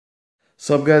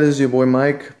Sup guys, this is your boy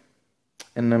Mike,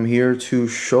 and I'm here to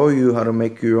show you how to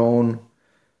make your own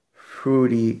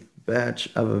fruity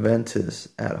batch of Aventus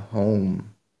at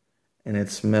home. And it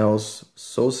smells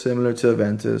so similar to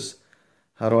Aventus.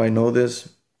 How do I know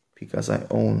this? Because I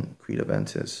own Creed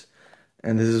Aventus.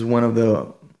 And this is one of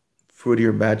the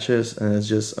fruitier batches, and it's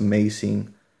just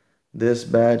amazing. This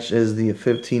batch is the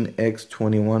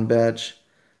 15x21 batch.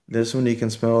 This one you can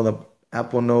smell the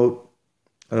apple note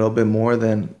a little bit more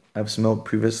than I've smelled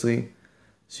previously.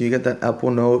 So you get that apple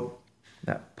note,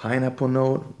 that pineapple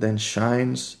note, then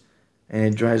shines, and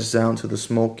it dries down to the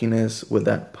smokiness with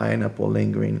that pineapple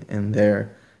lingering in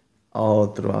there all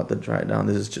throughout the dry down.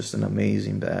 This is just an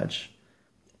amazing batch.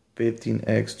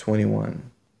 15x21.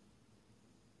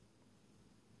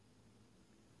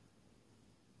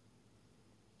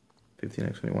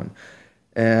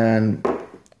 And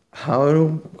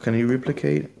how can you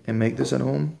replicate and make this at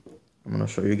home? I'm gonna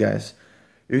show you guys.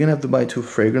 You're gonna have to buy two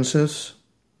fragrances,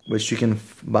 which you can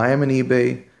buy them on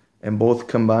eBay, and both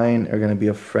combined are gonna be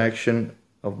a fraction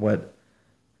of what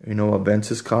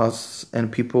Aventus costs, and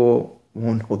people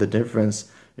won't know the difference.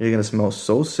 You're gonna smell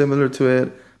so similar to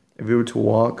it. If you were to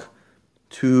walk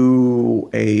to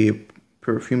a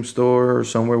perfume store or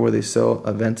somewhere where they sell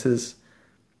Aventus,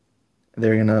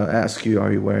 they're gonna ask you,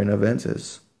 "Are you wearing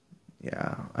Aventus?"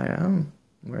 Yeah, I am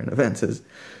wearing Aventus.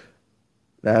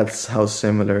 That's how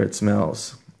similar it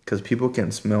smells. Because people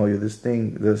can smell you.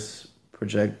 This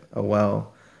project a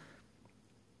while.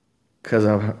 Because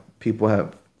people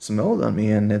have smelled on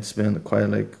me, and it's been quite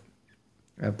like,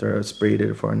 after I sprayed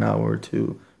it for an hour or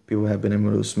two, people have been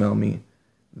able to smell me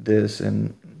this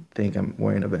and think I'm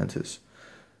wearing Aventus.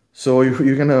 So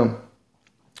you're gonna,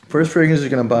 first fragrance you're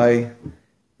gonna buy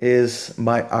is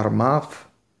by Armaf,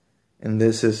 and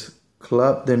this is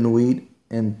Club de Nuit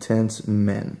Intense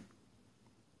Men.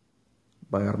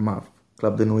 By Armaf,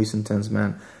 Club de Nuit Intense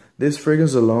Men. This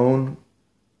fragrance alone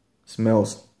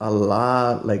smells a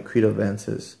lot like Creed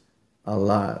Aventus. A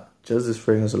lot. Just this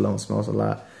fragrance alone smells a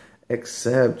lot.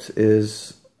 Except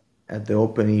is at the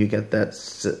opening you get that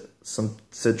some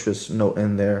citrus note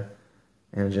in there,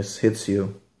 and it just hits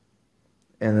you.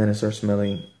 And then it starts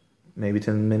smelling. Maybe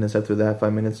 10 minutes after that,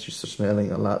 5 minutes, you start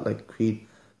smelling a lot like Creed.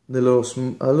 A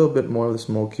little bit more of the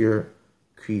smokier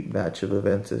Creed batch of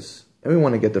Aventus. And we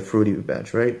want to get the fruity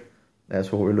batch, right?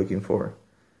 That's what we're looking for.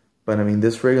 But I mean,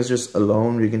 this fragrance just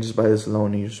alone, you can just buy this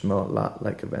alone and you smell a lot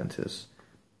like Aventus.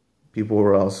 People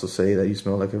will also say that you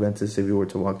smell like Aventus if you were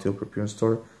to walk to a perfume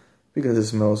store, because it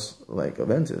smells like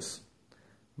Aventus.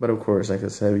 But of course, like I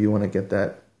said, you want to get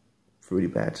that fruity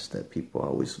batch that people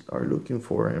always are looking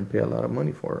for and pay a lot of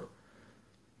money for.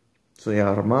 So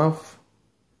yeah, Armaf.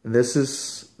 This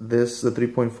the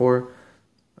 3.4.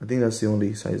 I think that's the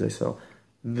only size I sell.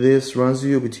 This runs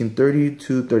you between $30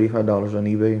 to $35 on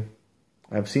eBay.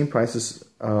 I've seen prices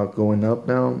going up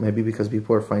now, maybe because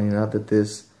people are finding out that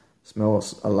this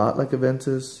smells a lot like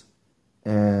Aventus,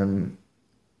 and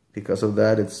because of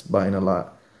that, it's buying a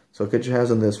lot. So get your hands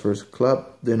on this first. Club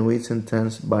de Nuit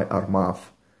Intense by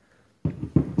Armaf.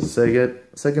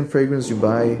 Second fragrance you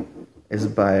buy is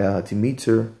by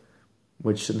Demeter,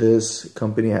 which this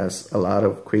company has a lot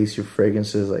of crazy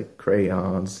fragrances like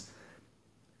crayons,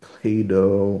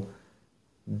 Play-Doh,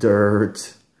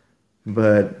 dirt,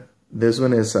 but this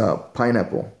one is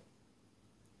pineapple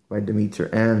by Demeter,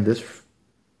 and this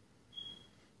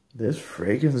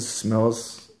fragrance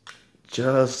smells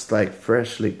just like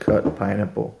freshly cut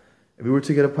pineapple. If you were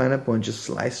to get a pineapple and just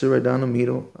slice it right down the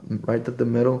middle, right at the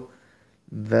middle,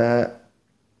 that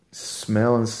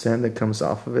smell and scent that comes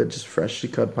off of it, just freshly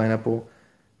cut pineapple,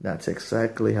 that's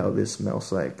exactly how this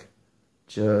smells like.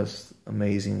 Just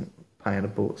amazing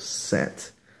pineapple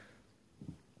scent.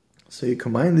 So you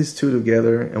combine these two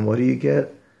together, and what do you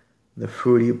get? The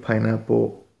fruity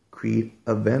pineapple Creed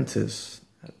Aventus.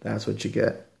 That's what you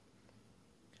get.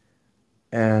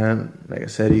 And like I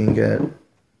said, you can get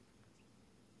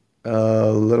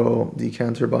a little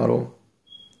decanter bottle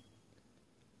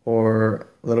or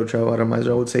a little travel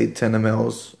atomizer. I would say 10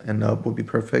 mLs and up would be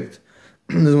perfect.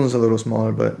 This one's a little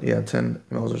smaller, but yeah, 10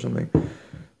 mLs or something.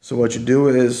 So what you do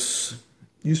is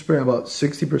you spray about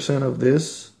 60% of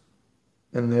this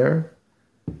in there,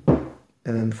 and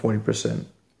then 40%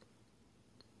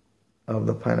 of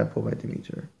the pineapple by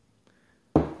Demeter.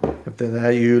 After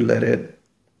that, you let it,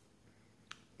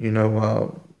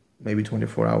 maybe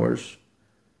 24 hours.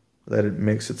 Let it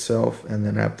mix itself, and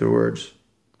then afterwards,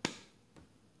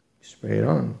 you spray it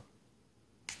on.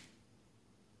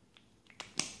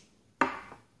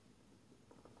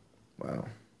 Wow.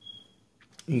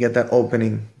 You get that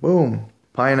opening. Boom.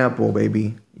 Pineapple,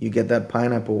 baby. You get that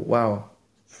pineapple. Wow.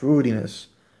 Fruitiness.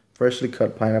 Freshly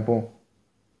cut pineapple.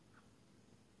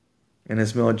 and it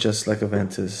smelled just like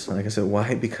Aventus. Like I said,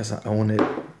 why? Because I own it,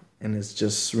 and it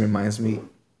just reminds me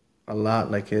a lot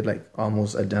like it, like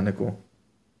almost identical.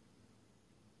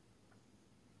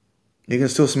 You can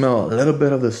still smell a little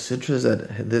bit of the citrus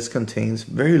that this contains,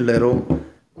 very little,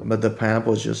 but the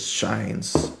pineapple just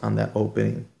shines on that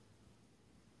opening.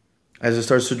 As it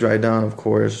starts to dry down, of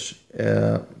course,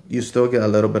 you still get a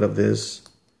little bit of this.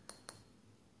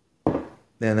 And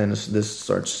then this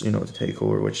starts, to take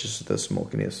over, which is the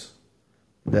smokiness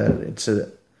that it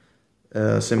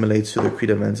assimilates to the Creed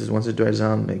Aventus. Once it dries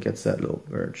down, it gets that little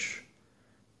birch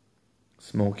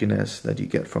smokiness that you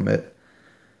get from it.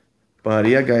 But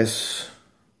yeah, guys,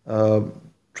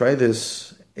 try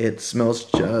this. It smells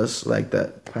just like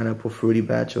that pineapple fruity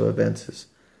batch of Aventus.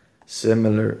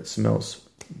 Similar, it smells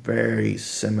very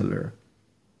similar.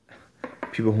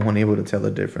 People weren't able to tell the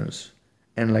difference.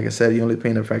 And like I said, you only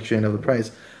paying a fraction of the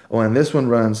price. Oh, and this one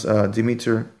runs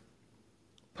Demeter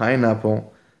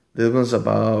pineapple. This one's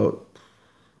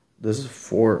this is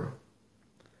 4.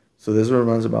 So this one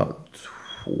runs about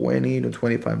 $20 to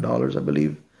 $25, I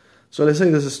believe. So let's say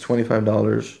this is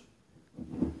 $25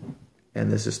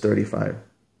 and this is $35.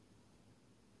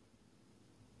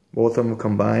 Both of them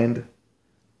combined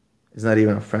is not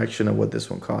even a fraction of what this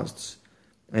one costs.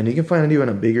 And you can find it even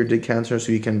a bigger decanter,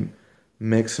 so you can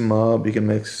mix them up. You can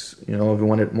mix, if you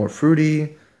want it more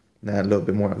fruity, add a little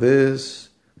bit more of this.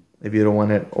 If you don't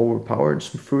want it overpowered,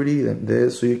 some fruity, then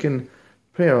this. So you can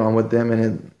play around with them,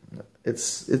 and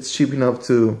it's cheap enough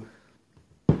to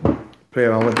play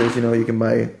around with this. You can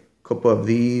buy a couple of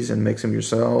these and mix them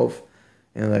yourself.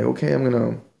 And like, okay, I'm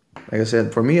gonna, like I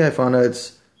said, for me, I found out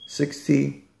it's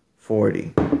 60-40.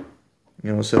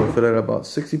 So fill it about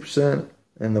 60%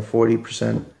 and the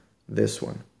 40% this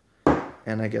one.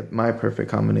 And I get my perfect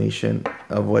combination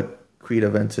of what Creed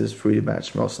Aventus Fruity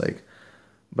Batch smells like.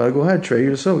 But go ahead, try it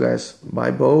yourself, guys. Buy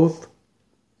both,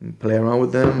 and play around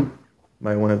with them.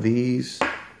 Buy one of these.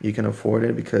 You can afford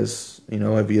it because,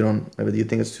 if you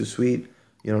think it's too sweet,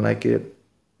 you don't like it,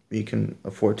 you can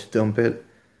afford to dump it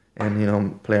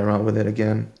and, play around with it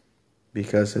again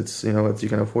because it's, you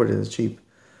can afford it, it's cheap.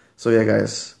 So yeah,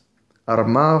 guys,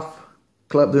 Armaf,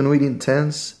 Club de Nuit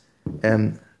Intense,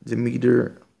 and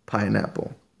Demeter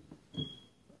Pineapple.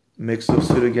 Mix those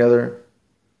two together,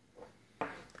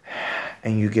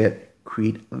 and you get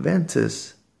Creed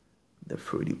Aventus, the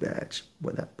fruity batch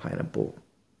with that pineapple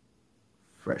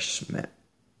fresh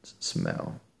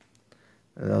smell.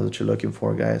 And that's what you're looking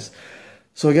for, guys.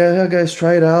 So yeah, guys,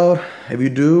 try it out. If you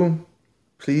do,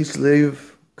 please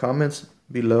leave comments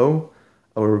below.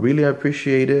 I would really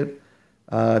appreciate it.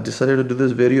 Decided to do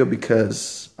this video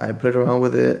because I played around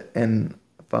with it and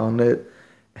found it,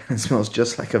 and it smells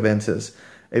just like Aventus.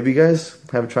 If you guys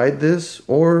have tried this,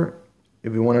 or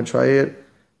if you want to try it,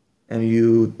 and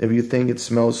if you think it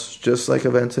smells just like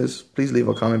Aventus, please leave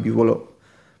a comment below.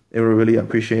 It would really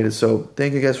appreciate it. So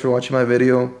thank you guys for watching my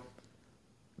video.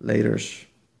 Laters.